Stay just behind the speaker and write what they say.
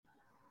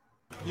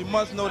You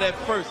must know that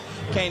first.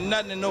 Can't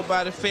nothing and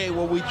nobody fade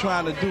what we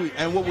trying to do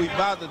and what we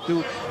about to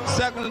do.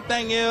 Second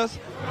thing is,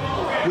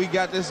 we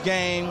got this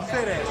game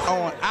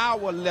on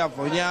our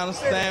level. You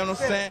understand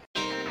what I'm saying?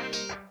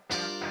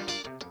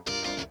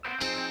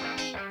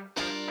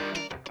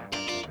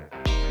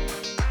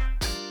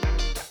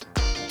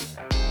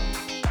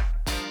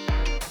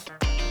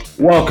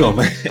 Welcome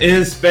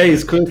in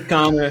space, Chris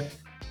Connor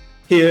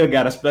here.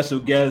 Got a special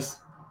guest.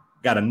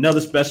 Got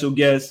another special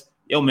guest.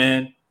 Yo,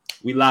 man,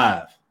 we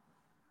live.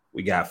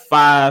 We got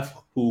Five,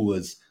 who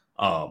was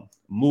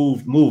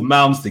moved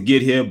mountains to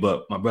get here,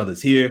 but my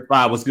brother's here.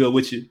 Five, what's good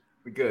with you?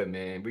 We good,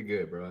 man. We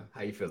good, bro.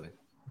 How you feeling?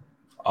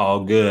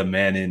 All good,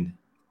 man. And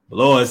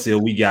below us here,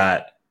 we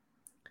got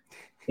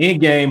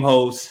in-game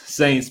host,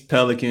 Saints,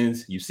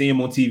 Pelicans. You see him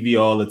on TV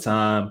all the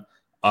time.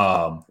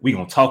 We're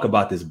going to talk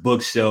about this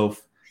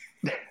bookshelf.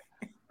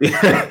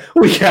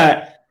 We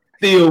got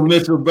Theo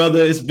Mitchell,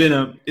 brother. It's been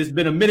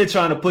a minute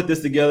trying to put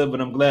this together, but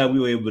I'm glad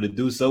we were able to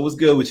do so. What's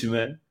good with you,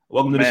 man?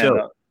 Welcome to the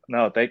show.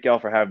 No, thank y'all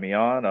for having me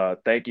on.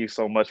 Thank you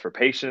so much for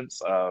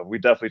patience. We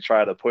definitely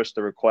try to push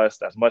the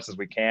request as much as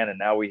we can, and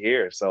now we're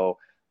here. So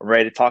I'm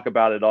ready to talk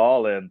about it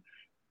all. And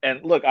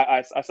look,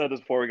 I said this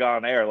before we got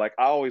on air. Like,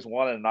 I always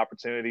wanted an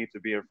opportunity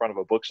to be in front of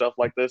a bookshelf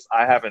like this.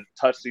 I haven't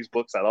touched these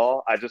books at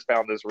all. I just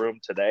found this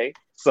room today.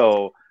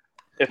 So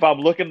if I'm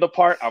looking the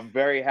part, I'm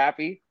very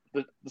happy.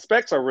 The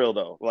specs are real,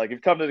 though. Like, if you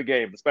come to the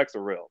game, the specs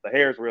are real. The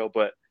hair is real,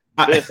 but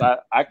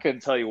I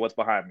couldn't tell you what's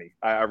behind me.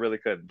 I really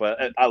couldn't. But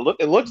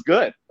it looks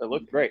good. It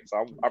looks great.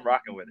 So I'm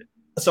rocking with it.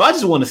 So I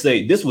just want to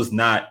say this was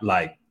not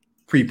like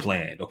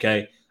pre-planned.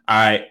 Okay,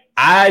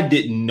 I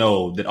didn't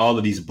know that all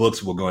of these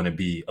books were going to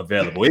be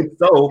available. If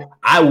so,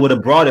 I would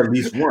have brought at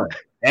least one.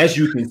 As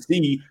you can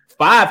see,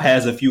 Five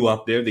has a few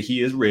up there that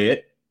he has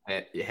read.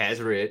 It has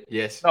read,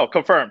 yes. No,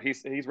 confirmed.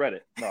 He's read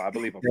it. No, I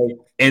believe him.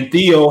 And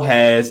Theo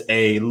has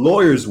a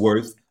lawyer's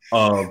worth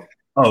of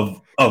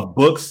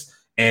books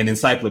and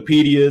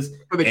encyclopedias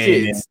for the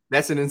kids.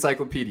 That's an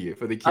encyclopedia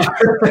for the kids.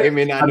 They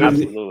may not know.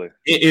 Absolutely.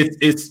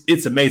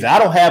 It's amazing. I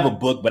don't have a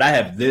book, but I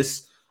have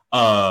this.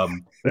 There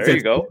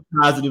you go.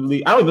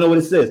 Positively, I don't even know what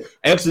it says.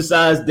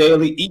 Exercise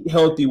daily, eat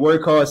healthy,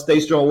 work hard,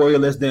 stay strong, warrior.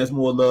 Let's dance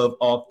more, love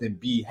often,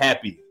 be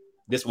happy.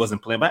 This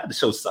wasn't planned, but I had to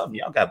show something.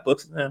 Y'all got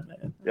books, man.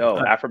 Yo,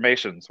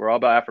 affirmations. We're all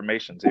about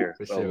affirmations here.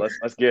 So sure.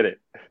 let's get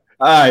it.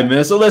 All right,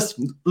 man. So let's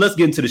get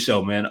into the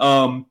show,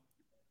 man.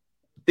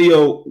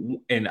 Theo,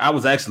 and I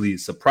was actually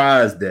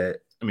surprised that,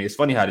 I mean, it's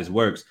funny how this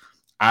works.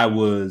 I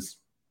was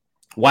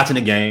watching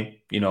the game,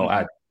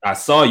 I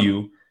saw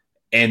you,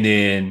 and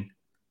then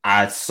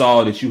I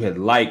saw that you had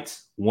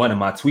liked one of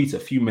my tweets a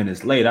few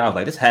minutes later. I was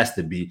like, this has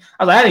to be.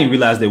 I didn't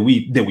realize that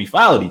we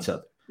followed each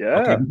other.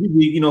 Yeah. Okay.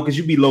 Because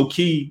you be low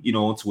key,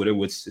 on Twitter,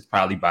 which is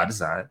probably by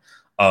design.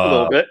 A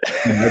little bit.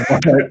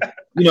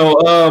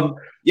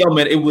 Yo,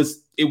 man, it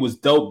was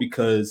dope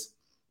because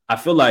I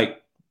feel like,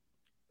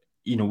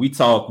 we've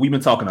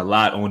been talking a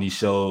lot on these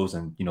shows,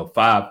 and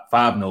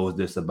Five knows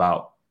this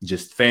about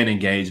just fan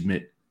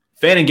engagement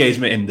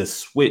and the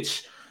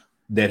switch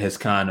that has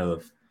kind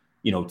of,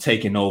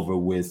 taken over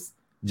with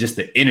just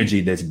the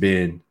energy that's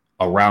been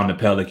around the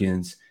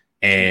Pelicans.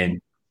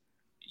 And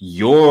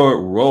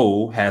your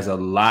role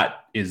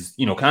is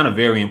kind of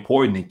very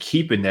important in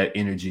keeping that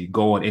energy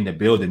going in the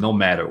building, no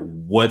matter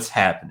what's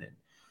happening.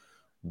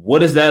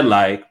 What is that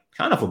like,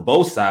 kind of for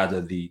both sides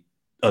of the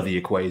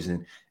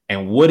equation?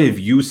 And what have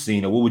you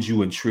seen, or what would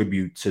you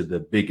attribute to the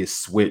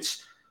biggest switch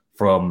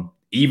from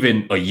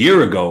even a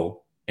year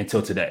ago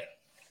until today?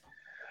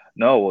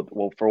 No,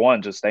 well, for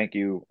one, just thank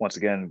you once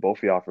again, both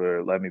of y'all,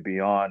 for letting me be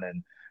on.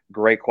 And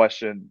great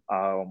question.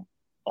 A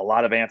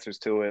lot of answers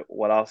to it.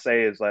 What I'll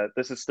say is that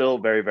this is still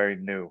very, very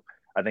new.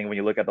 I think when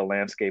you look at the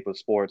landscape of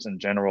sports in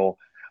general,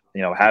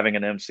 having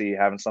an MC,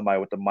 having somebody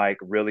with the mic,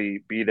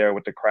 really be there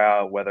with the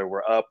crowd, whether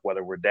we're up,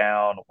 whether we're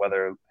down,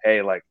 whether,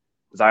 hey, like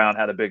Zion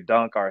had a big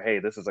dunk, or, hey,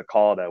 this is a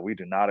call that we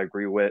do not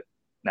agree with.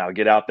 Now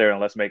get out there and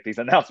let's make these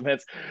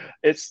announcements.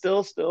 It's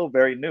still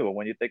very new. And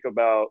when you think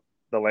about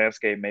the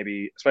landscape,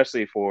 maybe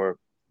especially for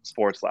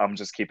sports, I'm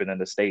just keeping in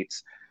the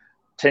States.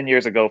 10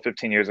 years ago,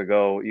 15 years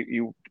ago,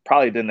 you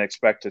probably didn't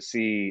expect to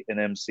see an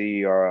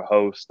MC or a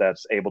host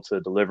that's able to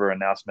deliver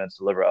announcements,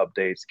 deliver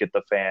updates, get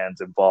the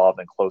fans involved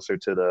and closer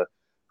to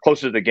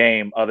the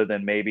game, other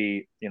than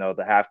maybe,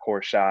 the half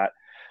court shot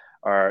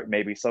or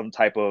maybe some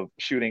type of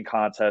shooting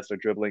contest or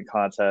dribbling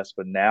contest.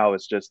 But now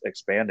it's just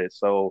expanded.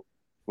 So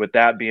with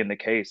that being the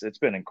case, it's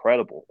been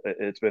incredible.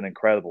 It's been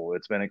incredible.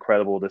 It's been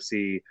incredible to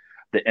see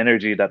the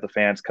energy that the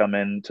fans come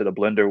into the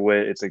blender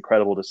with. It's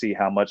incredible to see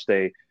how much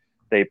they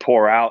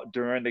pour out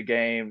during the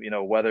game,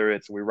 whether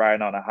it's we're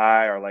riding on a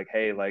high or like,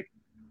 hey, like,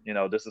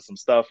 this is some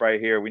stuff right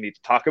here. We need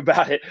to talk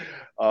about it.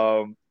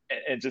 And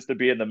just to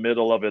be in the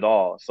middle of it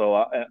all.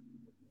 So,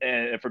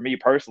 and for me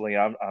personally,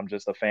 I'm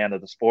just a fan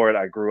of the sport.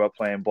 I grew up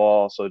playing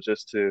ball. So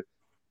just to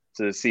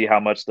see how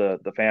much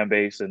the fan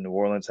base in New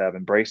Orleans have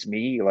embraced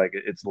me, like,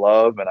 it's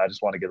love, and I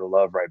just want to get the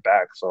love right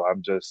back. So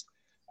I'm just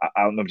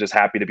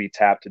happy to be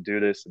tapped to do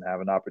this and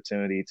have an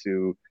opportunity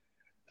to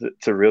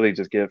to really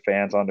just get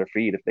fans on their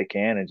feet if they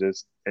can, and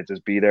just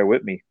be there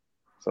with me.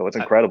 So it's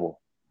incredible.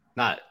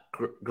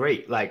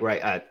 Great. Like,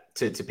 right.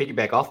 To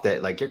piggyback off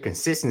that, like your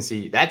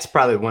consistency, that's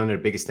probably one of the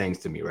biggest things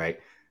to me, right?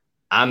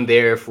 I'm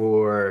there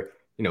for,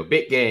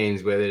 big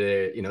games, whether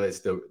they're, it's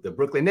the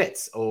Brooklyn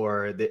Nets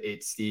or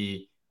it's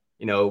the,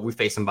 we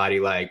face somebody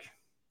like,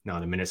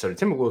 the Minnesota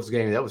Timberwolves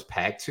game that was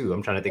packed too.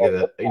 I'm trying to think of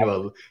the, you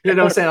know what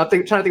I'm saying?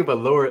 Trying to think of a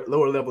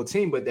lower level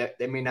team, but that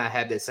may not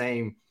have that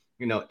same,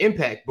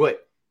 impact.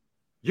 But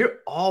you're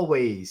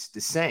always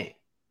the same.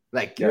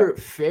 Like you're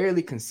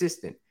fairly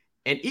consistent,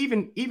 and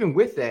even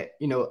with that,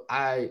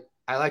 I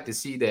like to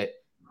see that.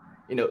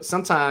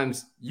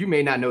 Sometimes you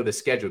may not know the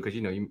schedule because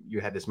you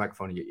have this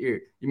microphone in your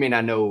ear. You may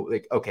not know,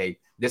 like, okay,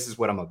 this is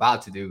what I'm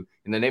about to do,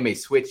 and then they may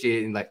switch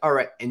it and like, all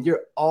right, and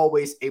you're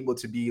always able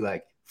to be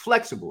like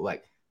flexible,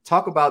 like.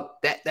 Talk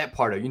about that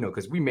part of,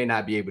 because we may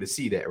not be able to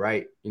see that,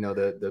 right?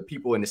 The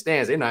people in the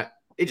stands,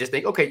 they just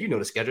think, okay,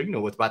 the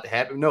schedule, what's about to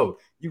happen. No,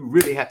 you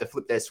really have to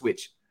flip that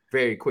switch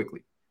very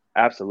quickly.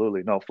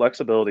 Absolutely. No,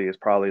 flexibility is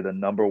probably the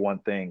number one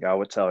thing I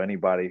would tell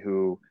anybody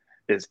who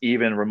is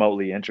even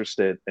remotely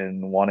interested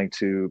in wanting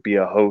to be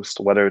a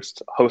host, whether it's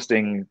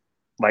hosting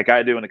like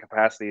I do in the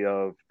capacity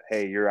of,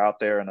 hey, you're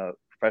out there in a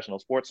professional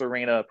sports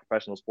arena,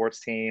 professional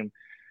sports team,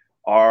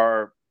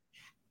 or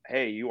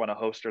hey, you want to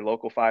host your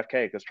local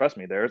 5K? Because trust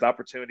me, there's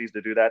opportunities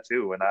to do that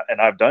too. And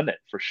I've done it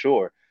for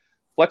sure.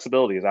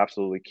 Flexibility is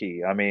absolutely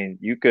key. I mean,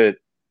 to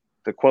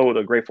quote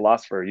a great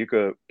philosopher, you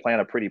could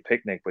plan a pretty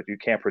picnic, but you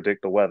can't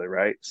predict the weather,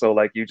 right? So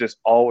like you just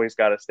always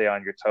got to stay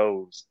on your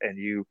toes.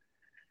 And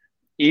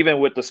even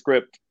with the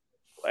script,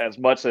 as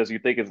much as you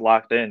think it's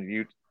locked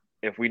in,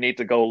 if we need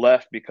to go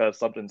left because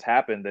something's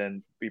happened,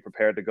 then be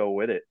prepared to go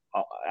with it.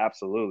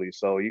 Absolutely.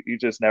 So you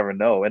just never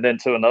know. And then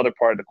to another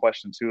part of the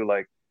question too,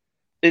 like,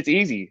 it's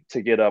easy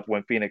to get up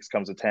when Phoenix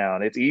comes to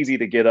town. It's easy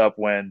to get up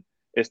when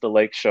it's the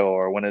Lake Show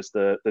or when it's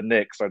the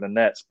Knicks or the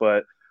Nets.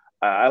 But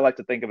I like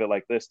to think of it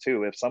like this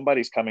too. If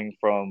somebody's coming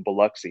from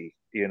Biloxi,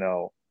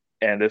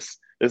 and this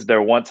is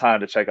their one time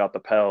to check out the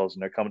Pels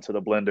and they're coming to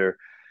the Blender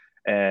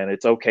and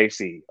it's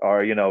OKC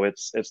or,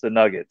 it's the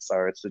Nuggets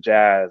or it's the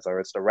Jazz or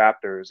it's the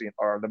Raptors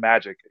or the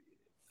Magic.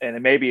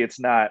 And maybe it's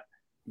not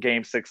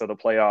game 6 of the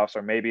playoffs,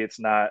 or maybe it's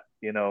not,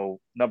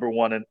 number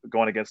 1 and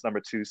going against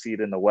number 2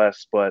 seed in the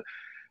West, but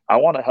I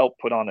want to help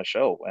put on a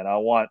show, and I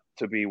want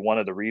to be one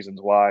of the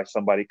reasons why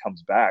somebody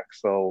comes back.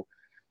 So,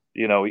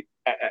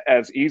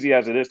 as easy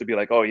as it is to be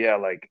like, oh yeah,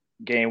 like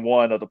game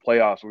 1 of the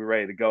playoffs, we're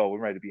ready to go. We're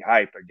ready to be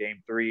hyped, or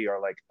game 3, or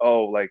like,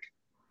 oh, like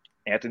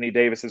Anthony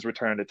Davis's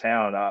return to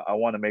town. I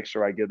want to make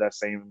sure I give that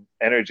same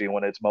energy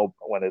when it's Mo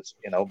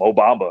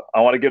Bamba. I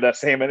want to give that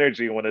same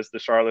energy when it's the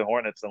Charlotte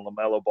Hornets and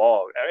LaMelo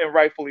Ball, and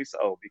rightfully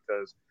so,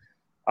 because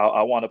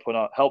I want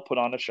to help put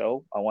on a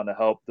show. I want to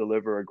help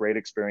deliver a great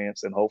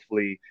experience, and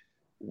hopefully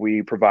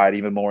we provide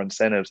even more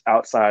incentives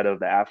outside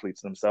of the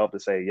athletes themselves to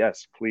say,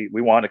 yes, we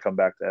want to come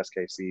back to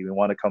SKC. We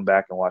want to come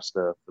back and watch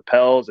the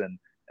Pels and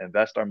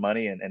invest our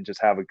money and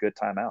just have a good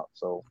time out.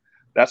 So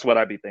that's what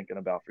I'd be thinking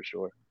about for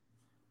sure.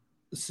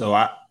 So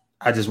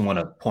I just want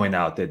to point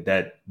out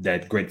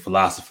that great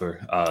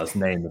philosopher, his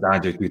name is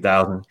Andre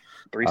 3000.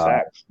 3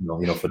 sacks.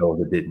 For those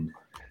that didn't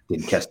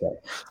catch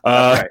that.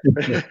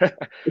 Right.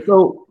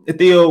 So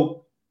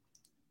Theo,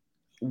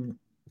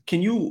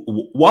 can you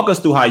walk us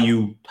through how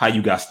you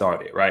got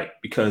started, right?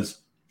 Because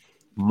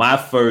my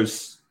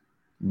first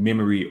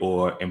memory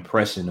or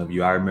impression of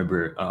you, I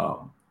remember,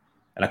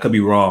 and I could be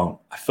wrong,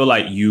 I feel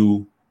like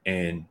you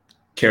and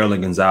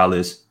Carolyn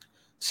Gonzalez,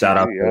 shout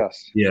out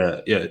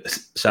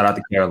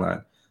to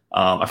Caroline.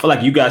 I feel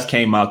like you guys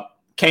came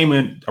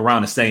in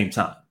around the same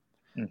time.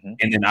 Mm-hmm.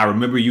 And then I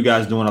remember you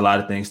guys doing a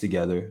lot of things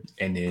together,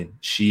 and then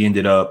she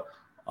ended up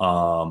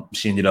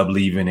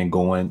leaving and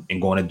going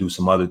to do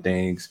some other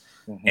things.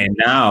 Mm-hmm. And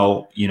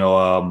now,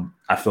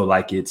 I feel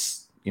like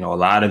it's, a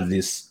lot of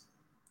this,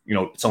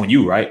 it's on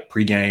you, right?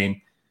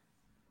 Pre-game,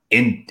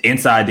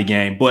 inside the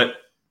game. But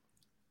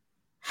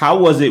how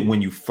was it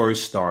when you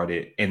first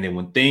started? And then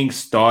when things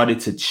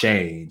started to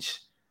change,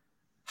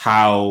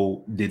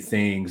 how did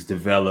things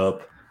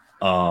develop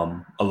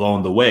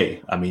along the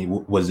way? I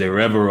mean, was there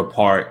ever a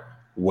part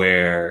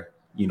where,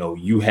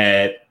 you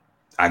had,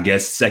 I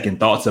guess, second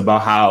thoughts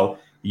about how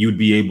you'd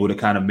be able to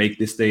kind of make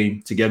this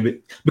thing together?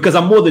 Because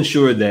I'm more than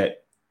sure that,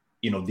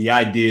 the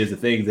ideas, the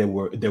things that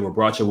were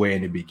brought your way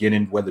in the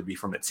beginning, whether it be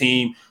from the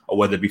team or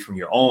whether it be from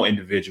your own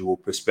individual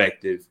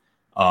perspective,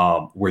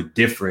 were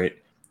different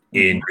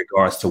in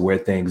regards to where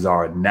things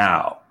are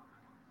now.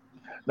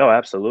 No,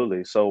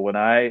 absolutely. So when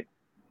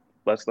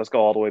let's go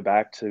all the way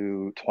back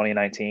to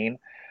 2019,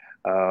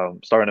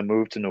 starting to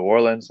move to New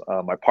Orleans.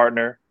 My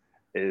partner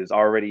is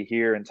already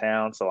here in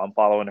town, so I'm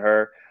following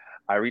her.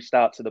 I reached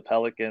out to the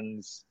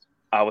Pelicans.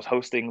 I was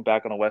hosting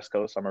back on the West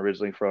Coast. I'm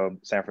originally from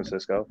San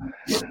Francisco.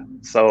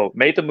 So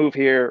made the move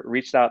here,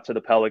 reached out to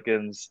the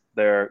Pelicans,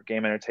 their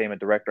game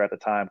entertainment director at the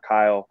time,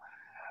 Kyle.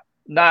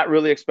 Not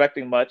really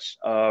expecting much,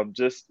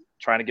 just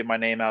trying to get my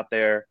name out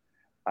there.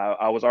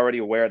 I was already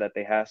aware that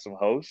they had some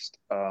hosts,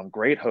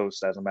 great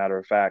hosts, as a matter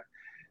of fact,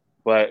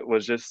 but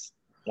was just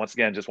once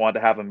again, just wanted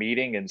to have a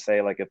meeting and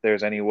say, like, if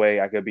there's any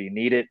way I could be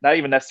needed, not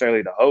even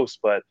necessarily the host,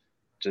 but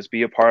just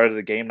be a part of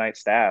the game night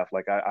staff.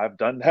 Like I've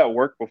done that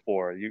work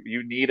before.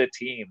 You need a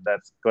team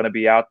that's going to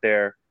be out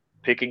there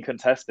picking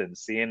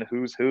contestants, seeing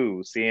who's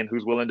who, seeing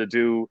who's willing to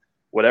do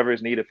whatever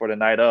is needed for the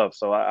night of.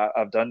 So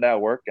I've done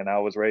that work, and I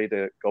was ready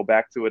to go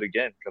back to it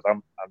again because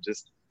I'm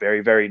just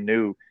very, very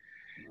new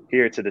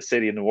here to the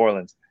city of New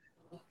Orleans.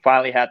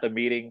 Finally had the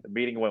meeting. The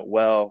meeting went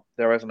well.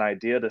 There was an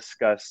idea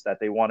discussed that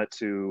they wanted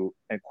to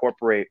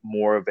incorporate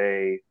more of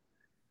a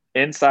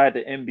inside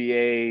the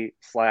NBA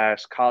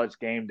 / college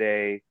game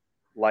day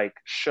like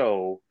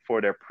show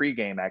for their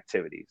pregame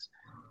activities.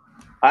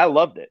 I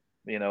loved it.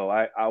 You know,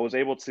 I was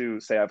able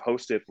to say I've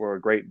hosted for a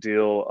great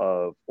deal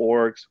of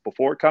orgs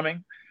before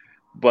coming,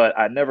 but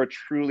I never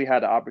truly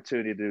had the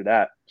opportunity to do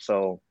that.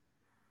 So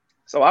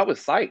I was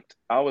psyched.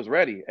 I was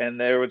ready. And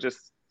they were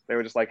just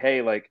like,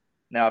 hey, like,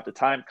 now if the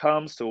time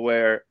comes to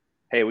where,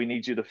 hey, we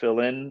need you to fill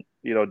in,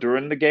 you know,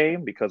 during the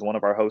game because one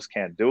of our hosts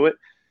can't do it.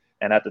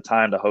 And at the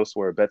time, the hosts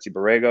were Betsy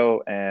Borrego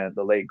and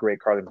the late, great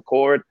Carly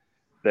McCord.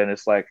 Then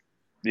it's like,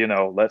 you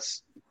know,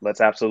 let's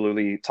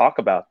absolutely talk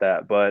about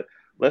that. But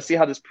let's see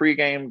how this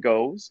pregame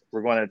goes.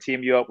 We're going to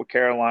team you up with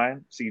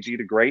Caroline, CG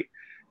the Great,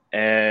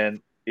 and,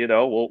 you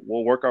know,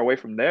 we'll work our way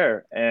from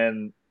there.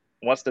 And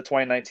once the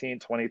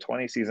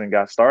 2019-2020 season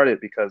got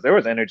started, because there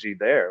was energy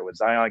there with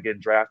Zion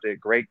getting drafted,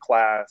 great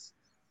class,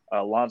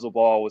 Lonzo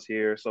Ball was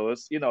here. So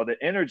it's, you know, the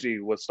energy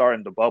was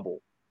starting to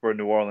bubble for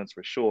New Orleans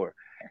for sure.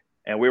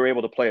 And we were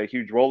able to play a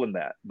huge role in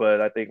that.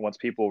 But I think once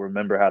people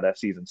remember how that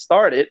season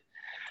started,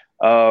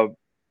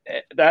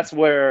 that's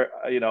where,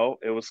 you know,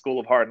 it was School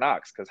of Hard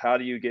Knocks. Because how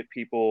do you get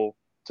people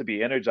to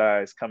be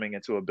energized coming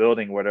into a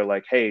building where they're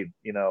like, hey,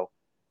 you know,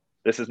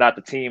 this is not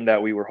the team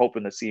that we were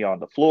hoping to see on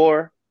the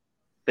floor.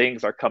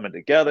 Things are coming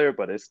together,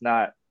 but it's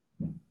not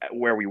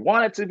where we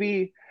want it to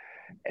be.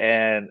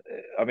 And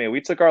I mean,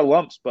 we took our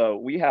lumps, but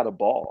we had a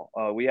ball.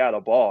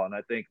 And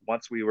I think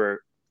once we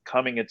were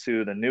coming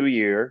into the new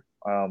year,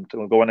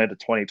 going into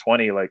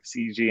 2020, like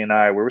CG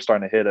and we were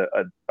starting to hit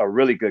a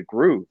really good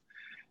groove.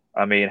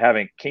 I mean,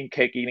 having king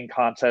cake eating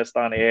contest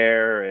on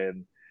air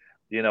and,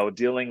 you know,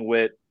 dealing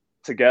with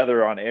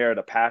together on air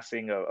the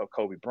passing of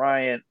Kobe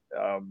Bryant,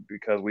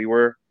 because we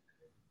were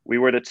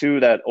the two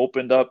that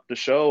opened up the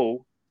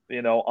show,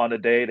 you know, on the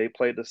day they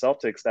played the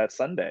Celtics that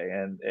Sunday.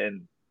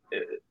 And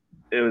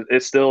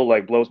it still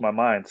like blows my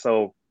mind.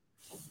 So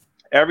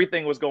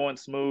everything was going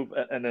smooth.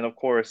 And then of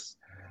course,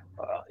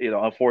 you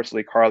know,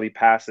 unfortunately Carly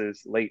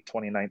passes late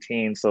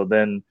 2019. So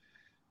then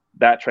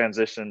that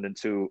transitioned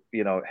into,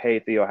 you know, hey,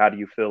 Theo, how do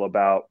you feel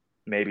about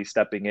maybe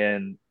stepping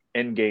in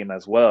game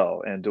as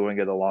well and doing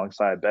it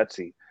alongside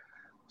Betsy?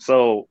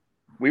 So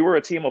we were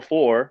a team of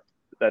 4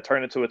 that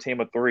turned into a team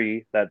of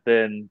 3 that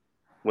then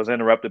was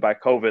interrupted by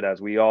COVID as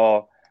we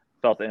all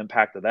felt the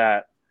impact of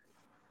that.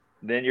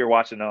 Then you're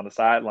watching on the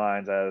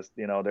sidelines as,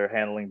 you know, they're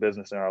handling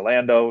business in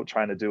Orlando,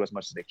 trying to do as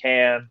much as they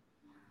can.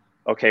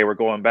 Okay, we're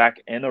going back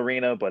in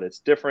arena, but it's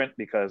different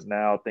because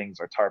now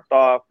things are tarped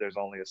off. There's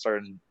only a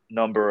certain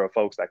number of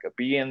folks that could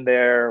be in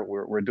there.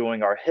 We're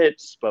doing our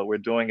hits, but we're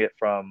doing it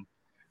from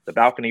the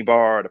balcony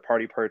bar, the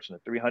party perch, and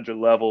the 300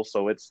 level.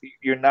 So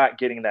you're not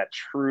getting that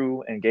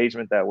true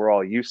engagement that we're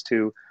all used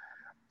to.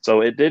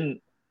 So it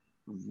didn't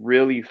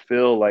really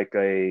feel like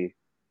I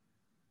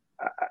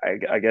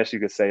guess you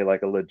could say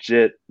like a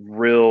legit,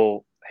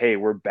 real, hey,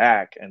 we're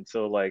back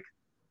until like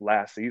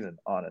last season,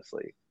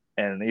 honestly.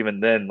 And even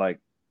then, like,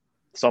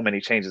 so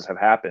many changes have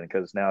happened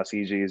because now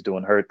CG is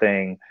doing her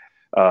thing.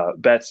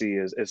 Betsy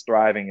is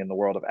thriving in the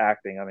world of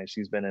acting. I mean,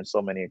 she's been in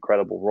so many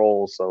incredible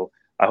roles. So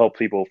I hope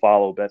people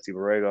follow Betsy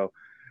Borrego.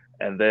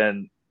 And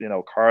then, you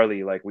know,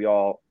 Carly, like, we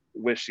all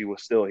wish she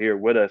was still here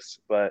with us,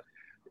 but,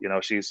 you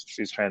know, she's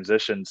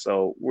transitioned.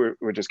 So we're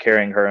just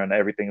carrying her in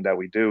everything that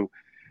we do.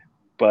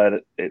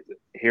 But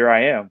here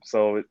I am.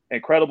 So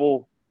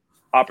incredible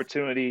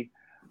opportunity,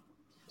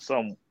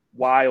 some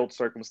wild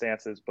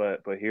circumstances,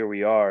 but here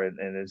we are,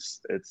 and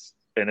it's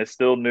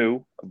still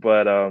new,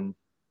 but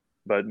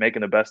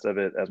making the best of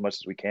it as much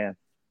as we can.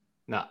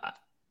 No,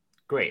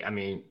 great. I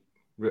mean,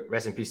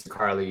 rest in peace to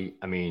Carly.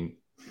 I mean,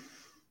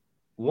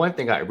 one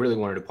thing I really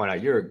wanted to point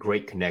out, you're a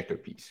great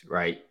connector piece,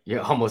 right?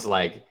 You're almost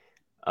like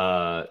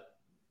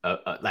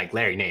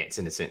Larry Nance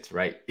in a sense,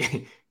 right?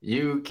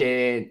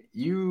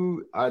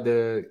 You are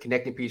the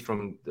connecting piece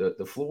from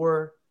the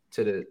floor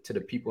to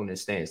the people in the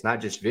stands,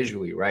 not just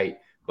visually, right?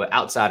 But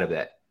outside of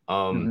that,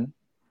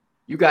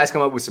 you guys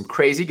come up with some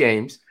crazy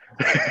games.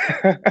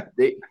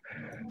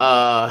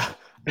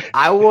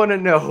 I want to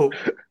know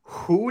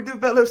who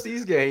develops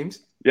these games.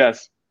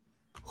 Yes.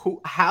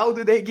 How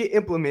do they get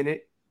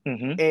implemented?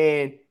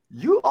 And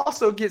you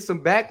also get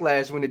some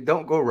backlash when it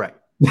don't go right.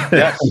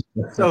 Yes.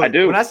 So I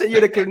do. When I say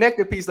you're the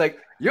connector piece, like,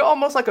 you're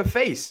almost like a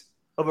face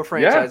of a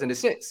franchise in a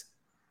sense.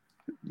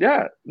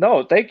 Yeah.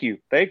 No, thank you.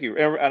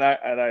 And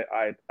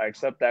I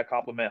accept that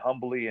compliment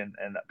humbly, and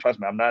trust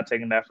me, I'm not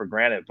taking that for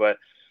granted. But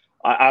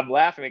I'm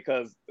laughing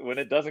because when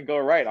it doesn't go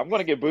right, I'm going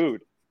to get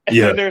booed.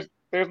 Yeah. And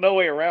there's no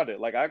way around it.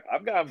 Like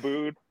I've gotten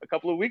booed a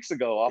couple of weeks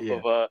ago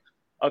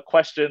a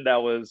question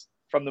that was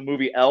from the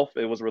movie Elf.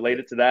 It was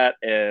related to that,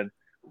 and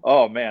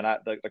oh man,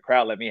 the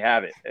crowd let me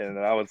have it, and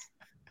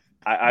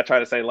I try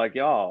to say like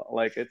y'all,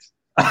 like it's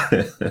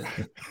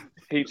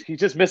he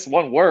just missed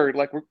one word.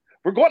 Like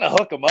we're going to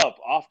hook him up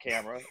off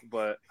camera,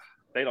 but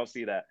they don't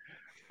see that.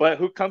 But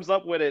who comes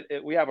up with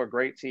it? We have a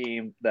great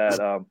team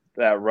that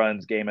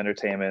runs Game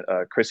Entertainment.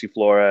 Chrissy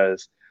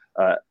Flores,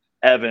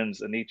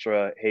 Evans,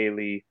 Anitra,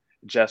 Haley,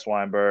 Jess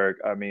Weinberg.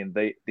 I mean,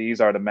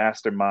 these are the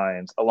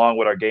masterminds, along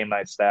with our game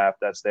night staff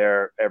that's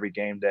there every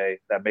game day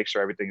that makes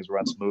sure everything is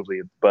run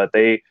smoothly. But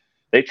they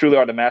truly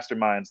are the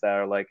masterminds that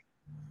are like,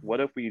 what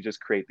if we just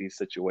create these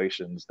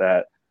situations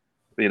that,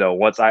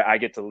 once I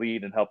get to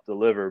lead and help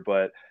deliver,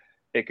 but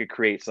it could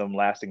create some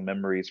lasting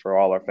memories for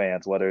all our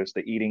fans, whether it's the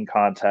eating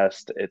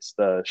contest, it's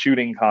the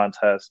shooting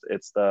contest,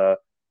 it's the,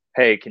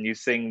 hey, can you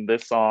sing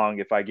this song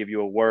if I give you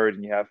a word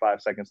and you have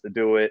 5 seconds to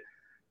do it?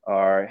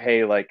 Or,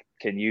 hey, like,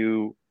 can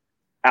you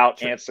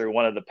out answer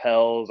one of the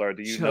Pels, or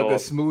do you Chug know a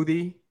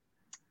smoothie?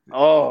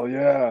 Oh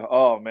yeah.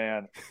 Oh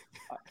man.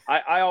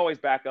 I always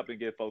back up and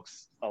give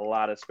folks a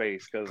lot of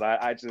space because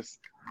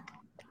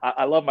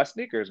I love my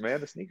sneakers,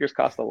 man. The sneakers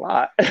cost a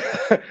lot.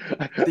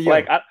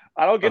 Like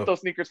I don't get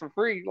those sneakers for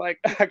free. Like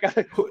I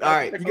gotta. All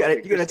right,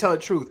 you gotta tell the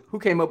truth. Who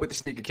came up with the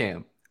sneaker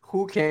cam?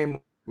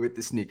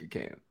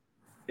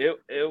 It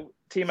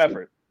team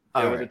effort.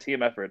 It was a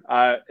team effort.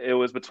 It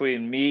was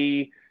between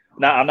me.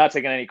 Now I'm not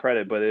taking any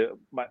credit, but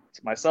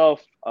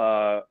myself,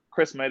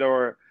 Chris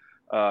Mador,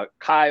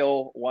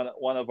 Kyle,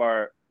 one of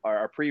our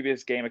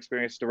previous game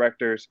experience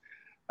directors,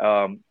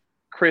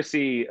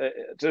 Chrissy,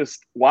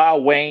 just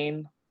Wild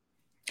Wayne.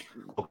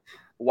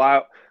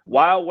 Wild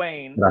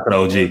Wayne, like an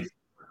OG,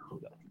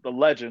 the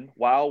legend.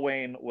 Wild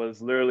Wayne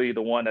was literally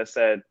the one that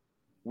said,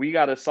 "We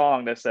got a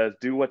song that says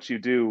do what you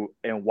do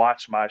and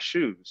watch my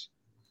shoes."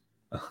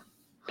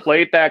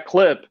 Played that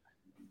clip,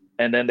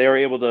 and then they were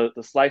able to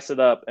slice it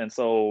up. And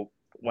so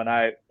when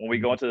we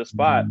go into the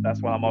spot,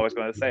 that's when I'm always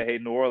going to say, "Hey,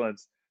 New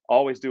Orleans,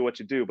 always do what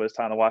you do, but it's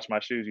time to watch my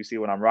shoes. You see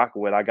what I'm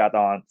rocking with. I got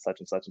on such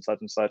and such and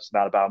such and such. It's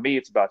not about me.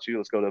 It's about you.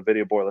 Let's go to the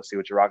video board. Let's see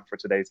what you're rocking for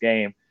today's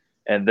game."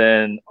 And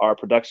then our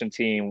production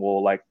team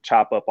will like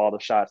chop up all the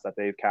shots that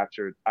they've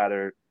captured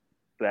either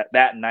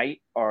that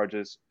night or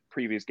just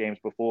previous games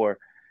before.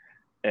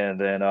 And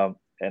then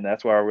and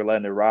that's why we're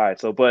letting it ride.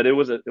 So, but it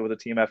was a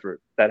team effort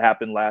that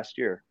happened last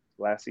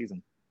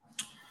season.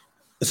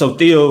 So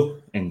Theo,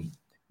 and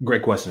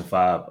great question,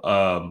 Five.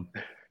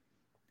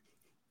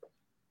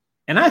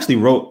 And I actually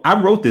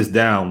wrote this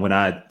down when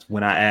I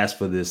asked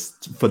for this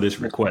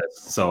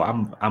request. So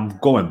I'm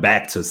going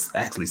back to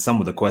actually some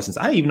of the questions.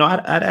 I didn't even know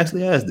I'd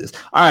actually asked this.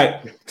 All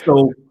right.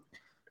 So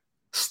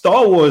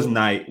Star Wars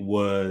night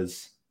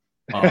was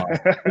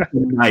the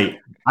night.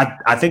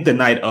 I think the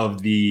night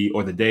of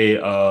the day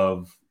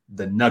of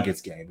the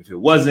Nuggets game. If it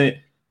wasn't,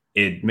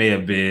 it may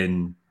have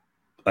been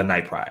a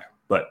night prior.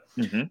 But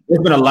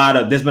there's been a lot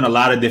of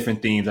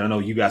different themes. I know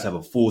you guys have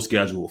a full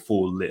schedule, a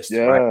full list.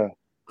 Yeah. Right?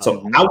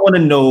 So I want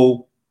to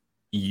know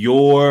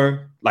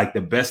your like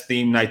the best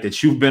theme night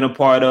that you've been a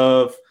part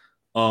of.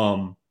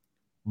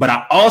 But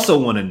I also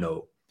want to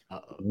know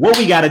what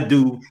we got to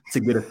do to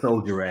get a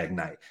Soldier Rag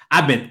night.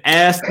 I've been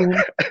asking,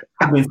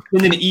 I've been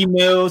sending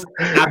emails,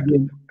 I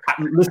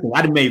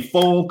done made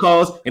phone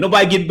calls, and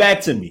nobody get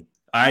back to me.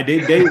 All right,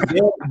 they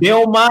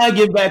don't mind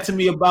getting back to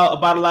me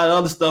about a lot of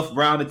other stuff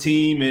around the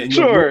team and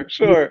sure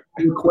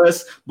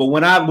requests. But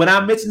when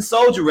I mention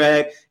Soldier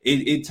Rag,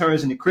 it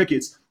turns into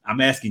crickets. I'm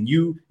asking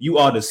you. You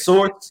are the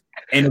source,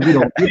 and if we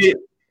don't get it,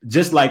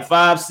 just like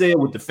Five said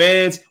with the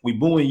fans, we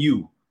booing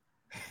you.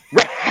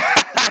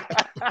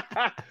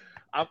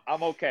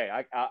 I'm okay.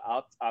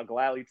 I'll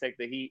gladly take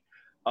the heat.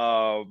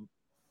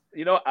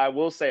 I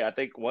will say, I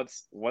think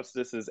once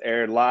this is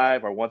aired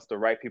live, or once the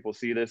right people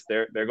see this,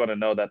 they're going to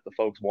know that the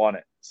folks want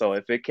it. So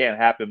if it can't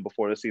happen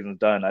before the season's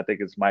done, I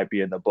think it might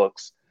be in the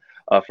books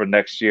for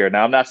next year.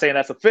 Now, I'm not saying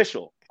that's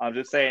official. I'm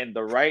just saying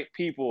the right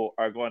people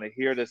are going to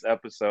hear this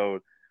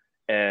episode,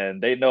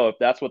 and they know if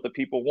that's what the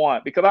people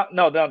want. Because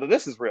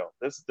this is real.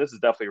 This is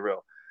definitely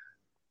real.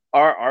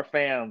 Our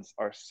fans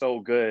are so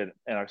good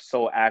and are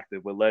so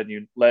active with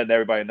letting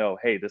everybody know,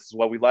 hey, this is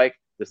what we like.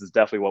 This is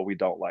definitely what we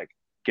don't like.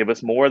 Give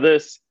us more of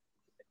this.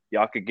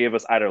 Y'all could give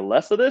us either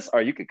less of this,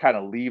 or you could kind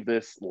of leave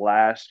this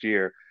last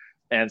year.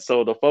 And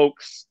so the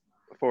folks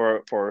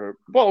for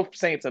both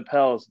Saints and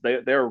Pels,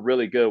 they're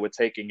really good with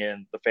taking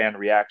in the fan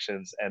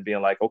reactions and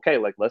being like, okay,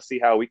 like let's see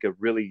how we could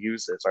really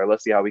use this, or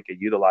let's see how we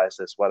could utilize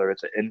this, whether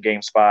it's an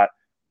in-game spot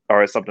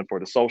or it's something for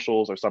the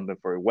socials or something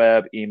for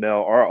web, email,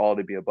 or all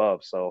to be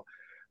above. So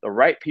the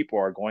right people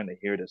are going to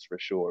hear this for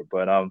sure.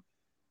 But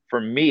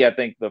for me, I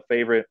think the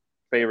favorite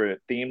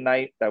theme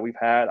night that we've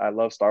had, I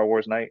love Star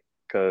Wars night,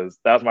 because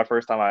that was my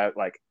first time I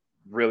like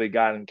really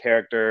got in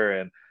character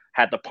and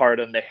had the part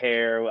in the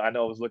hair. I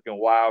know it was looking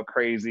wild,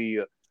 crazy.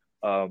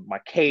 My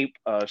cape,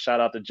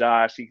 shout out to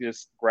Josh. He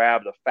just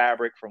grabbed a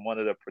fabric from one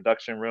of the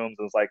production rooms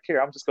and was like,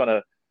 here, I'm just going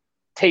to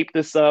tape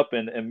this up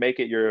and make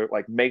it your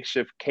like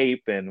makeshift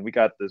cape. And we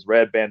got this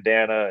red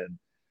bandana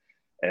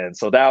And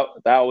so that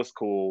was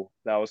cool.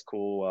 That was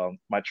cool.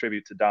 My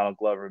tribute to Donald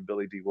Glover and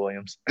Billy D.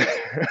 Williams.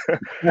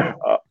 No,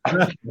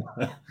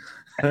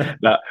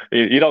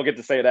 you don't get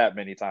to say that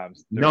many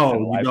times in a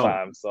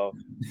lifetime. So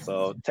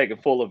taking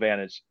full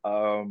advantage.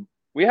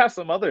 We have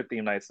some other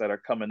theme nights that are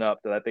coming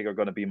up that I think are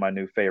going to be my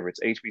new favorites.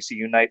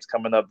 HBCU nights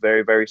coming up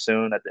very, very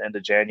soon at the end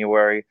of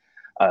January.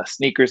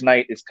 Sneakers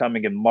night is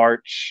coming in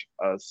March.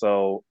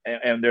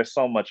 And there's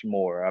so much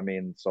more. I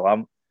mean, so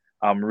I'm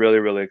really,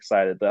 really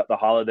excited. The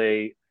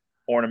holiday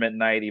ornament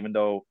night, even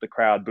though the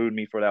crowd booed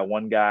me for that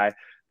one guy,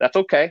 that's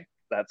okay.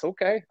 That's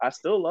okay. I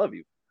still love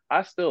you.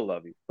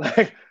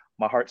 Like,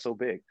 my heart's so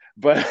big,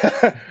 but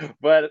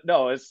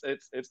no, it's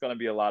going to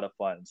be a lot of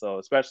fun. So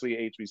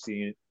especially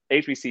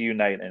HBCU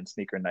night and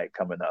sneaker night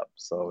coming up.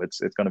 So it's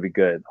going to be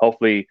good.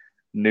 Hopefully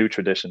new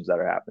traditions that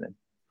are happening.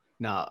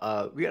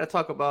 Now, we got to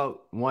talk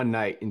about one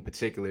night in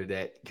particular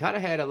that kind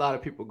of had a lot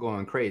of people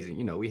going crazy.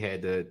 You know, we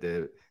had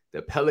the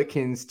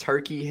Pelicans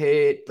turkey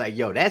head. Like,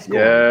 yo, that's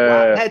going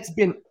wild. That's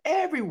been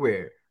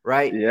everywhere,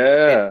 right?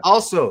 Yeah.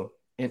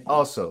 And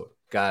also,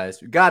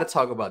 guys, we got to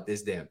talk about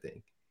this damn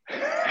thing.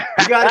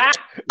 We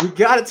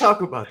got to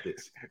talk about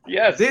this.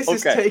 Yes. This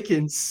is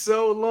taking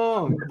so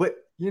long, but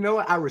you know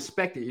what? I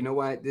respect it. You know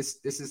what? This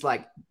is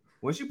like,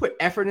 once you put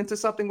effort into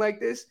something like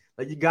this,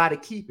 like, you got to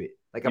keep it.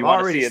 Like, I'm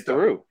already see it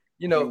through.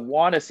 You know, you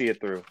want to see it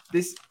through.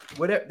 This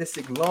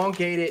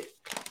elongated,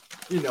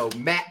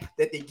 map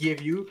that they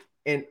give you,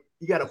 and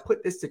you got to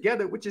put this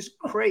together, which is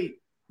great,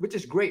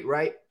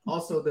 right?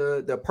 Also,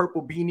 the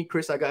purple beanie,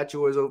 Chris, I got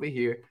yours over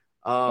here.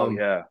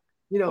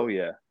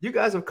 You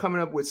guys are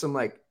coming up with some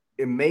like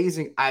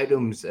amazing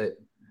items that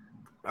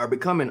are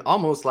becoming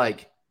almost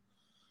like,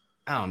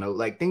 I don't know,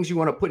 like things you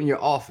want to put in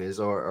your office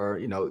or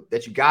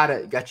that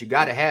you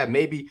gotta have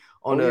maybe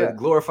on a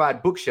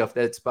glorified bookshelf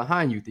that's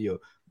behind you, Theo.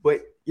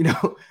 But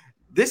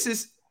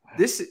these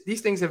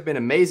things have been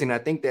amazing. I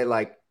think that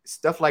like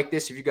stuff like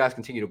this, if you guys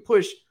continue to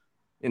push,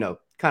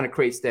 kind of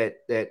creates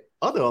that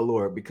other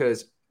allure,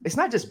 because it's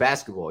not just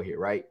basketball here,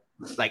 right?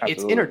 Like, Absolutely.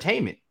 It's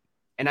entertainment.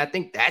 And I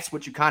think that's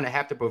what you kind of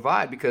have to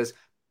provide, because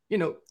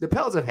the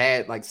Pels have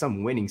had like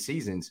some winning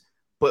seasons,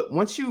 but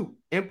once you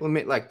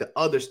implement like the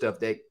other stuff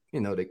that,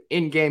 the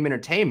in-game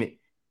entertainment,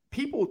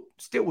 people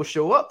still will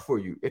show up for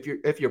you.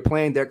 If you're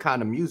playing their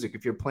kind of music,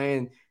 if you're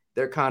playing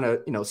their kind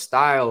of,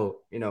 style,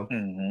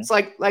 It's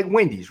like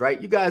Wendy's,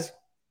 right? You guys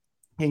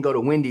can go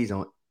to Wendy's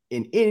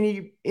in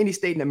any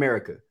state in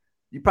America.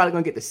 You're probably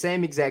going to get the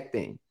same exact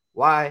thing.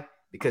 Why?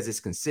 Because it's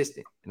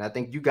consistent. And I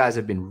think you guys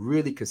have been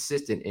really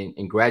consistent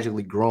in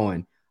gradually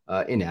growing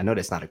in it. I know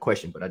that's not a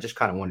question, but I just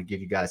kind of want to give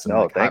you guys some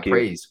high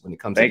praise when it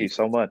comes to Thank you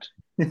so much.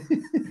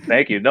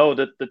 Thank you. No,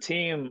 the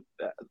team,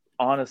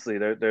 honestly,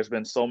 there's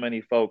been so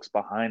many folks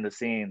behind the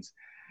scenes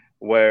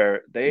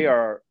where they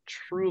are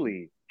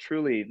truly,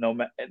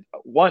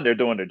 one, they're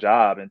doing their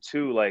job, and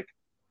two, like,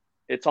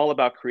 it's all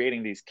about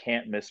creating these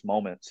can't miss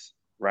moments,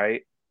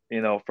 right?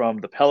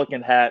 From the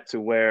Pelican hat to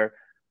where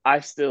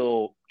I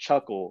still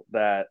chuckle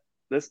that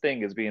this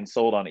thing is being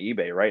sold on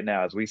eBay right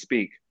now as we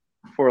speak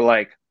for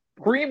like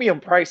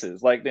premium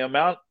prices, like the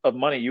amount of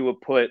money you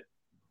would put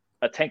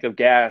a tank of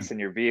gas in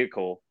your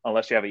vehicle,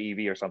 unless you have an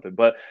EV or something,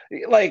 but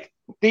like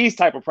these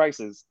type of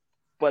prices.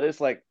 But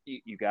it's like,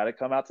 you got to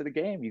come out to the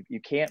game. You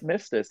can't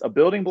miss this. A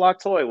building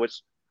block toy,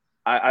 which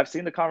I've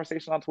seen the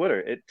conversation on Twitter.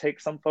 It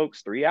takes some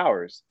folks 3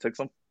 hours, took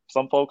some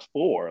folks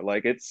 4.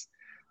 Like,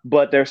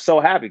 but they're so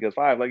happy because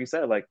 5, like you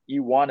said, like,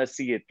 you want to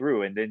see it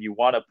through, and then you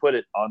want to put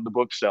it on the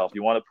bookshelf.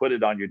 You want to put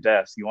it on your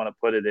desk. You want to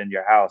put it in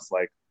your house.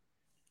 Like,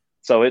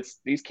 so it's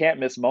these can't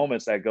miss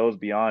moments that goes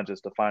beyond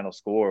just the final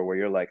score, where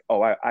you're like,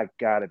 oh, I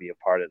gotta be a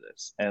part of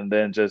this. And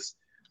then just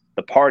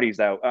the parties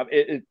that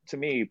to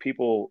me,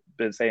 people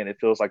been saying it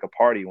feels like a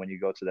party when you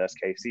go to the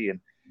SKC,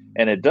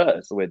 and it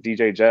does. With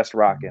DJ Jess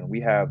rocking,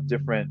 we have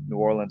different New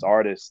Orleans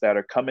artists that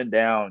are coming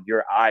down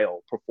your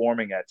aisle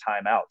performing at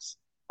timeouts.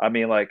 I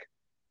mean, like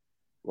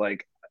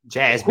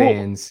jazz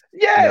bands.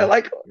 Yeah,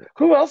 like,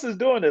 who else is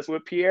doing this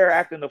with Pierre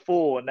acting the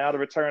fool, and now the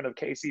return of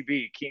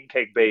KCB, King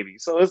Cake Baby?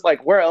 So it's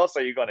like, where else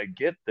are you going to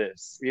get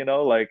this?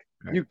 Right.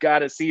 You got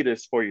to see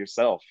this for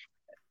yourself.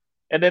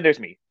 And then there's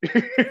me.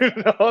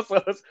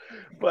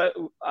 But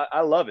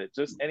I love it.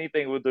 Just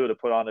anything we'll do to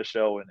put on the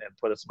show and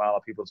put a smile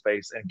on people's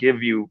face and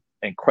give you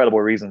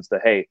incredible reasons to,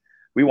 hey,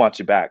 we want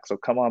you back. So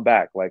come on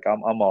back. Like,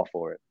 I'm all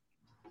for it.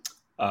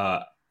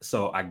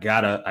 So I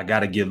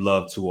gotta give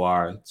love to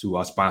our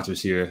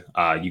sponsors here.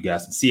 You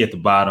guys can see at the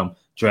bottom,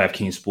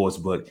 DraftKings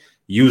Sportsbook.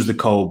 Use the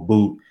code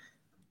BOOT.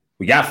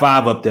 We got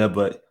 5 up there,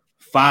 but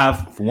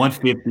 5 for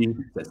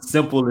 $150. As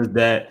simple as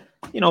that.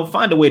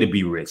 Find a way to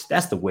be rich.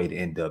 That's the way to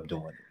end up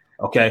doing it.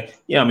 Okay.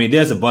 Yeah, I mean,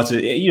 there's a bunch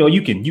of,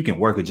 you can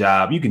work a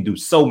job. You can do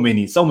so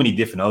many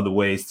different other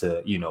ways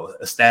to,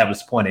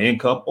 establish a point of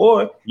income,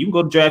 or you can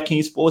go to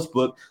DraftKings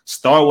Sportsbook,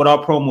 start with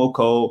our promo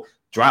code,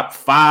 drop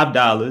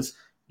 $5,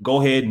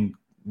 go ahead and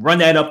run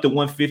that up to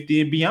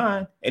 $150 and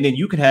beyond. And then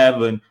you can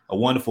have a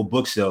wonderful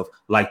bookshelf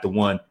like the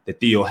one that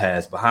Theo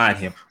has behind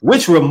him,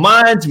 which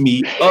reminds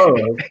me of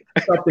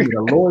something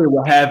the lawyer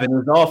will have in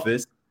his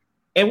office.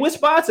 And we're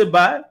sponsored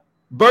by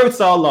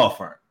Birdsall Law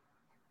Firm.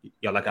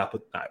 Y'all like I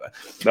put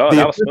no,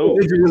 that was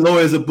smooth. Injury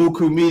Lawyers of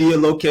Buku Media,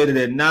 located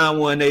at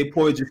 918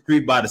 Poydras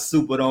Street by the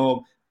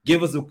Superdome.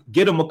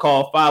 Get them a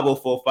call,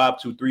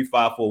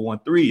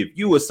 504-523-5413. If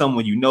you or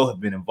someone you know have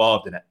been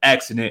involved in an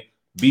accident,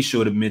 be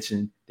sure to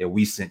mention that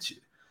we sent you.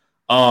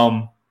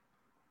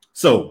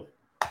 So,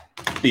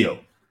 Theo.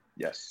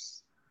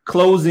 Yes.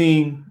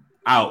 Closing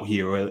out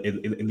here, or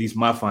at least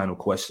my final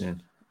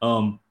question.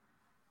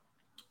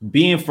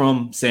 Being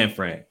from San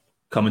Fran,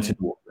 coming to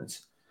New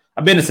Orleans.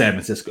 I've been to San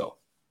Francisco.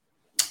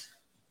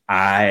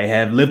 I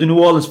have lived in New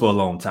Orleans for a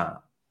long time.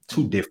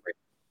 Two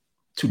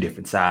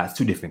different sides,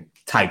 two different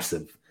types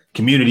of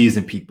communities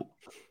and people,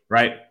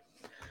 right?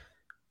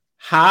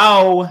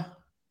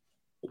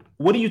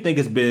 What do you think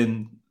has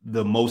been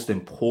the most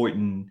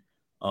important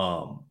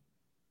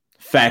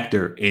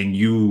factor in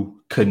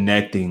you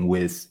connecting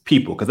with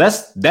people?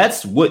 Because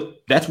that's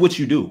what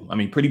you do. I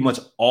mean, pretty much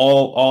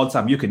all the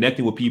time you're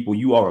connecting with people.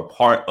 You are a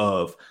part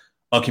of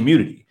a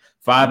community.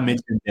 Five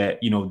mentioned that,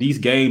 these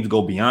games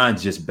go beyond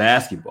just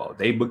basketball.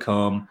 They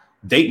become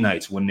date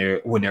nights when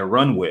they're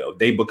run well.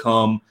 They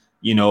become,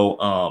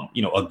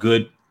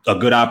 a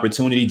good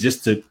opportunity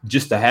just to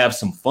have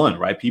some fun,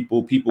 right?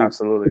 People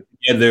absolutely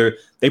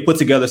they put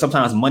together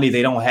sometimes money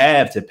they don't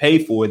have to pay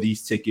for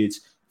these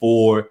tickets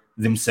for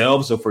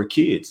themselves or for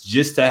kids,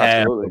 just to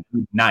have a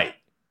good night,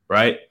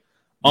 right?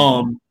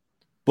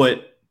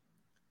 But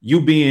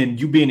you being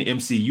the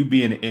MC, you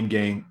being an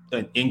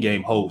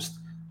in-game host,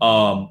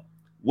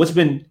 what's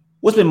been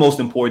most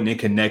important in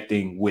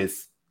connecting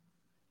with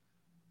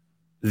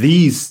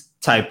this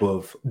type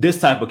of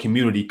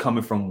community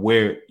coming from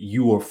where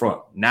you are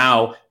from?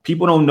 Now,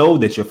 people don't know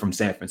that you're from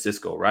San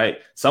Francisco, right?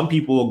 Some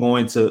people are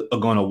going to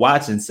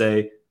watch and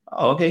say,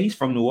 "Oh, okay, he's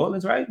from New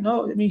Orleans, right?"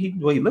 No, I mean, he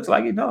looks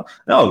like it. No,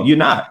 you're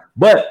not.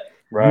 But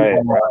right,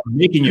 you are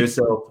making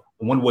yourself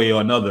one way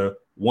or another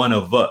one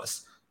of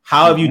us.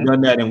 How have you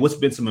done that, and what's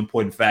been some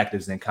important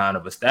factors in kind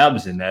of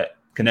establishing that,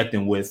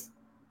 connecting with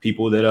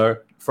people that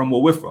are from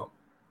where we're from?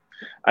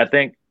 I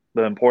think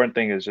the important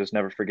thing is just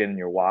never forgetting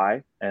your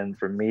why. And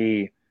for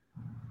me,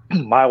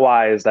 my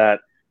why is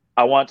that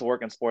I want to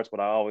work in sports, but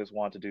I always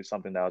want to do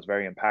something that was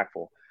very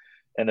impactful.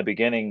 In the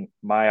beginning,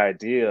 my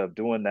idea of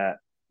doing that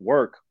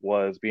work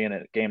was being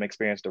a game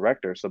experience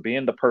director. So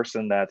being the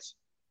person that's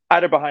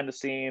either behind the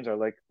scenes or,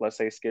 like, let's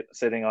say,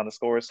 sitting on the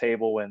scores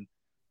table when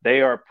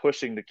they are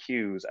pushing the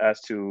cues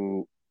as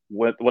to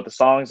what the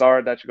songs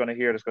are that you're going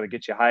to hear that's going to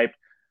get you hyped,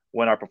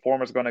 when our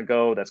performers are going to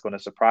go, that's going to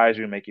surprise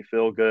you and make you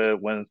feel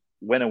good, when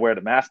and where the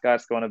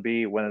mascot's going to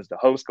be, when is the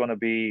host going to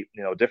be,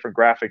 different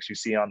graphics you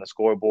see on the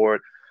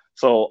scoreboard.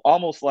 So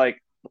almost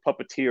like the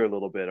puppeteer a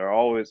little bit,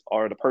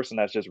 or the person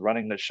that's just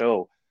running the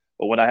show.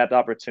 But when I had the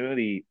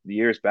opportunity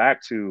years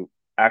back to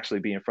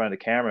actually be in front of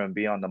the camera and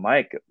be on the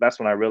mic, that's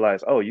when I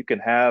realized, oh, you can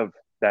have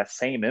that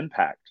same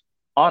impact,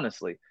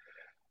 honestly,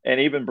 and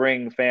even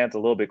bring fans a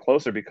little bit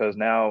closer, because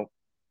now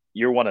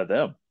you're one of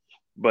them,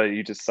 but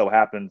you just so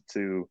happen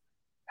to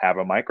have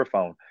a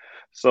microphone.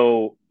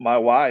 So my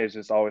why is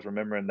just always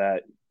remembering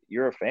that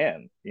you're a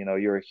fan,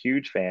 you're a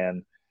huge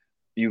fan.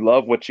 You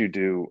love what you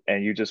do,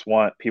 and you just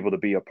want people to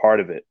be a part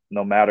of it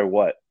no matter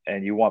what.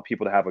 And you want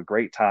people to have a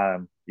great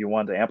time. You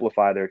want to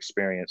amplify their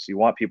experience. You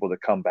want people to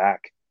come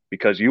back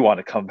because you want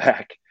to come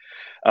back.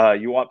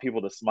 You want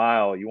people to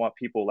smile. You want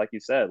people, like you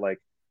said, like,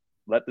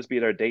 let this be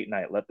their date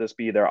night. Let this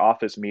be their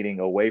office meeting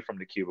away from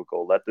the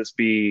cubicle. Let this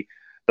be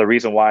the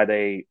reason why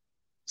they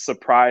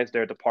surprise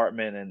their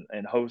department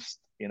and host,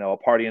 a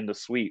party in the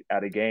suite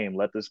at a game.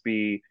 Let this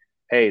be,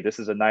 hey, this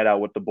is a night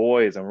out with the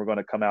boys and we're going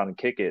to come out and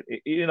kick it.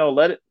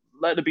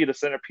 Let it be the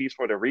centerpiece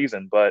for the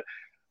reason. But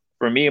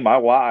for me, my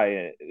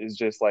why is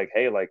just like,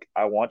 hey, like,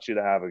 I want you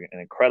to have an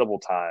incredible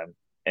time,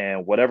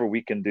 and whatever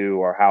we can do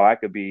or how I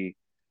could be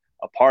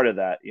a part of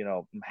that,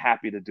 I'm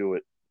happy to do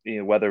it.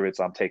 Whether it's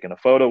I'm taking a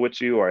photo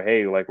with you, or,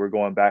 hey, like, we're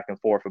going back and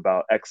forth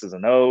about X's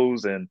and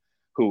O's and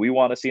who we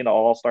want to see in the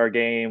All-Star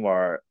game,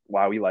 or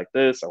why we like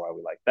this or why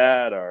we like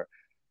that, or,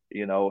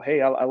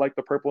 hey, I like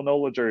the purple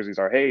NOLA jerseys,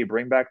 or, hey,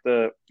 bring back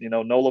the,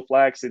 NOLA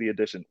Flag City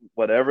edition,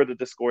 whatever the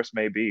discourse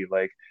may be.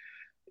 Like,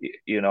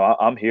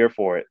 I'm here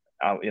for it.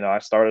 I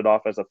started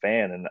off as a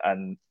fan,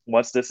 and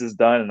once this is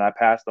done and I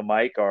pass the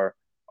mic, or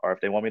if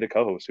they want me to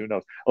co-host, who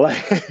knows?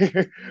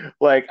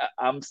 Like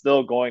I'm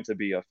still going to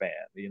be a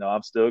fan.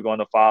 I'm still going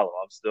to follow.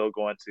 I'm still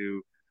going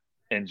to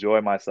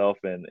enjoy myself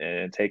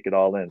and take it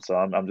all in. So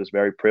I'm just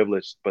very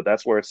privileged, but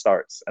that's where it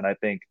starts. And I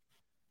think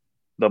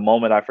the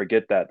moment I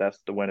forget that, that's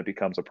when it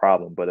becomes a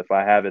problem. But if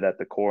I have it at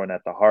the core and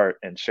at the heart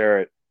and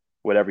share it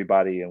with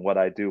everybody and what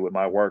I do with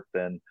my work,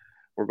 then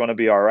we're going to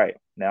be all right.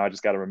 Now I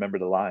just got to remember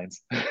the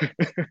lines.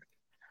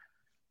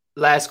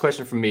 Last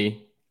question for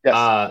me.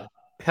 Yes.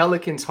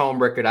 Pelicans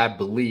home record, I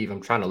believe, I'm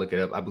trying to look it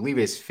up. I believe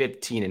it's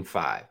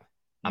 15-5.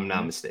 I'm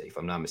not mistaken. If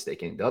I'm not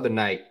mistaken. The other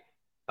night,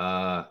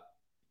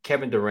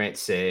 Kevin Durant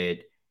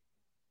said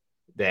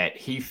that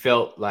he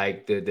felt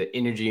like the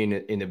energy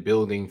in the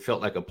building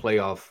felt like a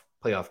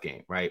playoff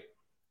game, right?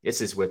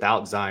 This is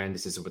without Zion.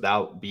 This is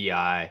without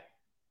BI.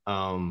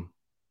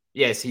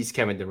 Yes, he's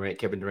Kevin Durant.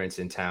 Kevin Durant's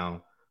in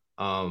town.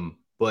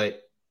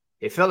 But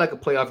it felt like a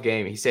playoff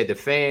game. He said the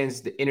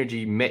fans, the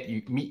energy meet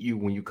you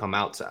when you come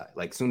outside,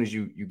 like soon as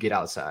you get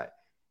outside.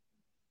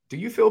 Do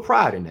you feel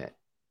pride in that?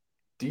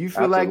 Do you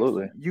feel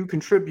Absolutely. like you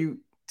contribute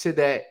to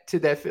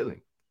that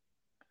feeling?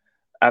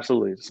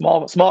 Absolutely.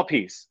 Small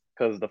piece,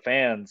 because the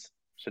fans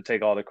should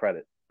take all the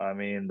credit. I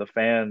mean, the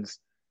fans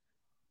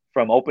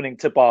from opening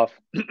tip off,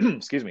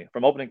 excuse me,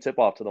 from opening tip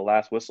off to the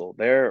last whistle,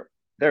 they're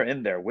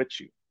in there with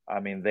you. I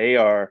mean, they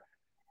are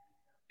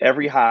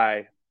every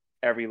high,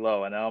 every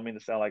low. And I don't mean to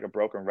sound like a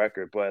broken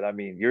record, but I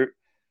mean,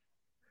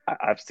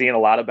 I've seen a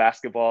lot of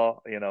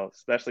basketball,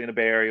 especially in the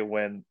Bay Area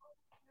when,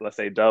 let's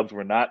say, Dubs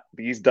were not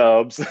these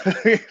Dubs.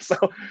 So,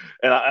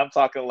 and I'm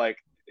talking like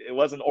it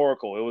wasn't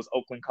Oracle, it was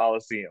Oakland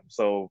Coliseum.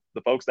 So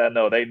the folks that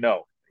know, they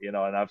know,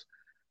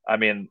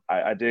 and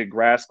I did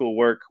grad school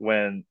work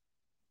when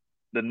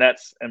the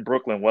Nets in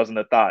Brooklyn wasn't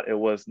a thought. It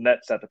was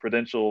Nets at the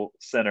Prudential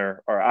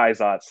Center or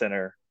Izod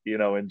Center,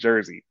 in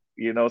Jersey,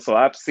 so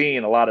I've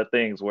seen a lot of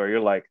things where you're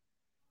like,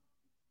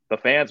 the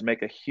fans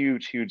make a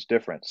huge, huge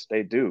difference.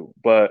 They do.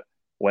 But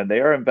when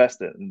they are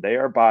invested and they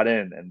are bought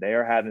in and they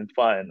are having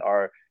fun,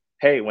 or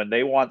hey, when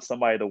they want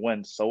somebody to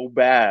win so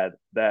bad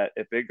that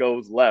if it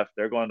goes left,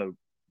 they're going to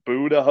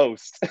boo the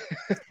host.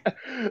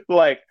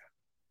 Like,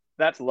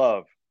 that's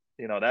love.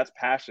 That's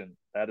passion.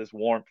 That is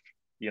warmth.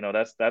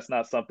 That's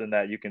not something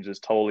that you can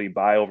just totally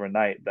buy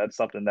overnight. That's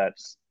something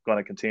that's going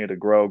to continue to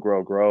grow,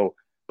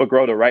 but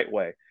grow the right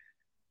way.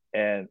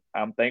 And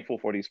I'm thankful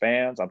for these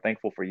fans. I'm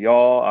thankful for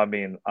y'all. I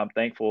mean, I'm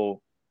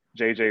thankful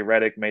JJ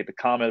Redick made the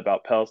comment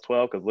about Pels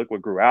 12, because look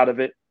what grew out of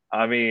it.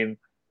 I mean,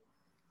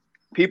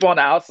 people on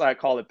the outside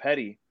call it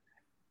petty.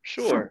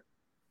 Sure.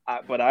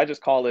 But I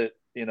just call it,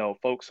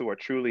 folks who are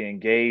truly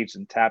engaged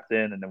and tapped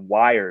in and then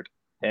wired.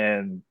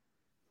 And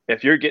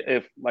if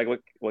like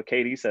what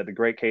KD said, the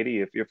great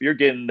KD, if you're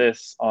getting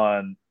this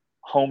on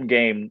home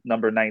game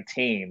number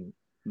 19,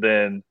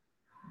 then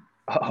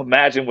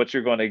imagine what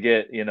you're going to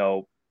get,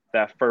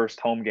 that first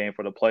home game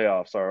for the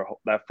playoffs, or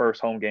that first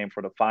home game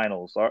for the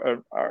finals,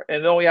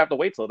 and then we have to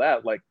wait till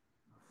that, like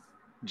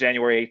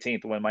January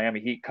 18th, when Miami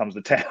Heat comes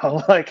to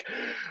town. Like,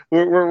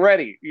 we're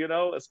ready,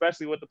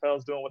 especially with the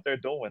Pels doing what they're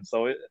doing.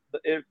 So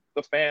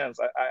the fans,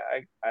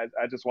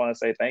 I just want to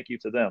say thank you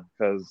to them,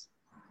 because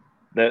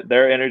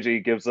their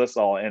energy gives us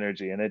all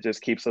energy, and it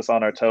just keeps us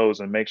on our toes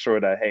and make sure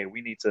that, hey,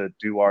 we need to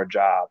do our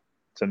job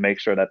to make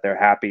sure that they're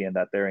happy and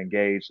that they're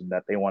engaged and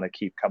that they want to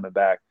keep coming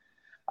back.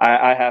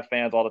 I have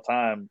fans all the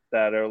time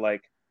that are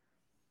like,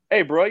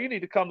 hey, bro, you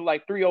need to come to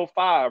like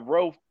 305,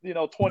 row,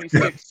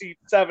 26, seat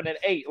 7 and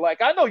 8.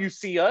 Like, I know you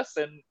see us,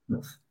 and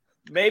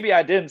maybe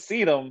I didn't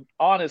see them,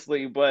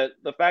 honestly, but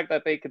the fact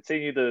that they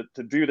continue to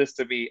do this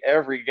to me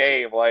every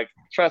game, like,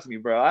 trust me,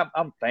 bro,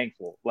 I'm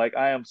thankful. Like,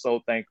 I am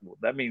so thankful.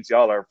 That means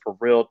y'all are for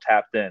real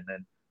tapped in.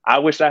 And I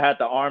wish I had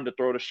the arm to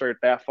throw the shirt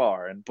that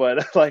far.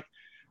 But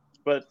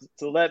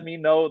to let me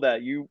know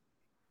that you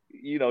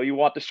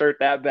want the shirt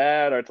that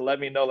bad, or to let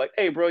me know, like,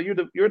 hey, bro,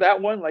 you're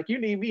that one, like, you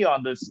need me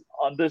on this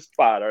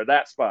spot or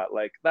that spot,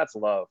 like, that's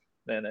love.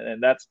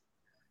 And that's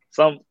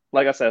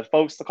like I said,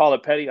 folks to call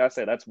it petty, I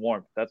say that's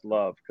warmth, that's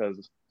love.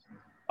 Because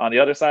on the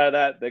other side of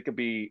that, they could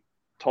be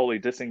totally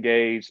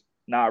disengaged,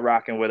 not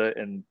rocking with it,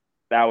 and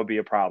that would be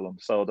a problem.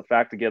 So the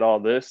fact to get all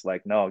this,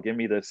 like, no, give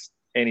me this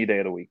any day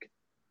of the week.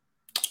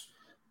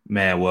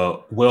 Man,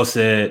 well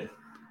said,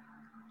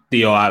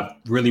 Theo. I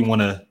really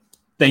want to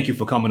thank you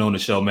for coming on the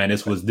show, man.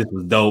 This was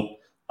dope.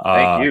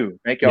 Thank you.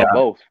 Thank y'all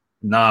both.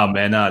 Nah,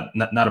 man,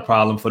 not a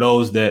problem. For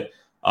those that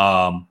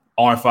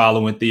aren't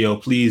following Theo,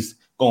 please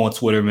go on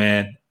Twitter,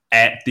 man,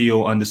 at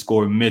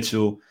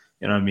Theo_Mitchell.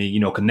 You know what I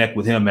mean? Connect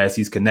with him as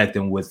he's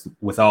connecting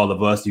with all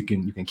of us. You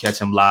can catch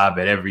him live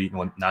at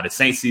now the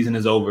Saints season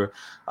is over.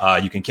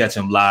 You can catch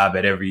him live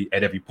at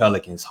every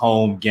Pelicans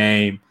home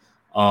game.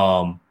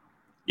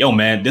 Yo,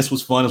 man, this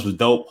was fun. This was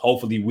dope.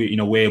 Hopefully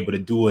we're able to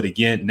do it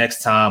again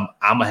next time.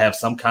 I'm gonna have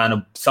some kind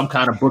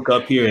of book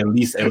up here, at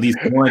least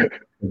one.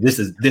 This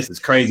is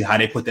crazy how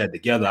they put that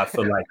together. I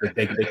feel like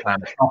they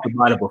kind of talked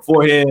about it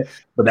beforehand,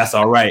 but that's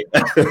all right.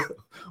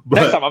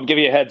 Next time, I'm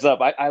giving you a heads up.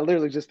 I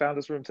literally just found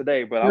this room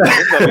today, but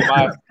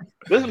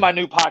this is my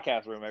new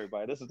podcast room,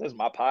 everybody. This is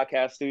my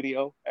podcast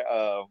studio.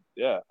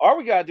 Yeah. Or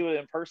we gotta do it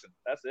in person.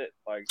 That's it.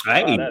 Like,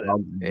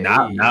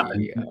 now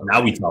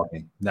we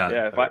talking.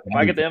 Yeah. If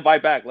I get the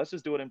invite back, let's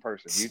just do it in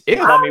person. You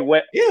tell me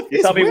when. You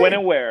tell me when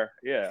and where.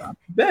 Yeah. I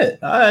bet.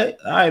 All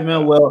right,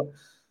 man. Well,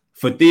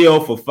 for Theo,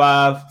 for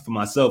Five, for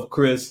myself,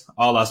 Chris,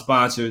 all our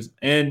sponsors,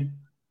 and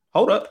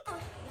hold up.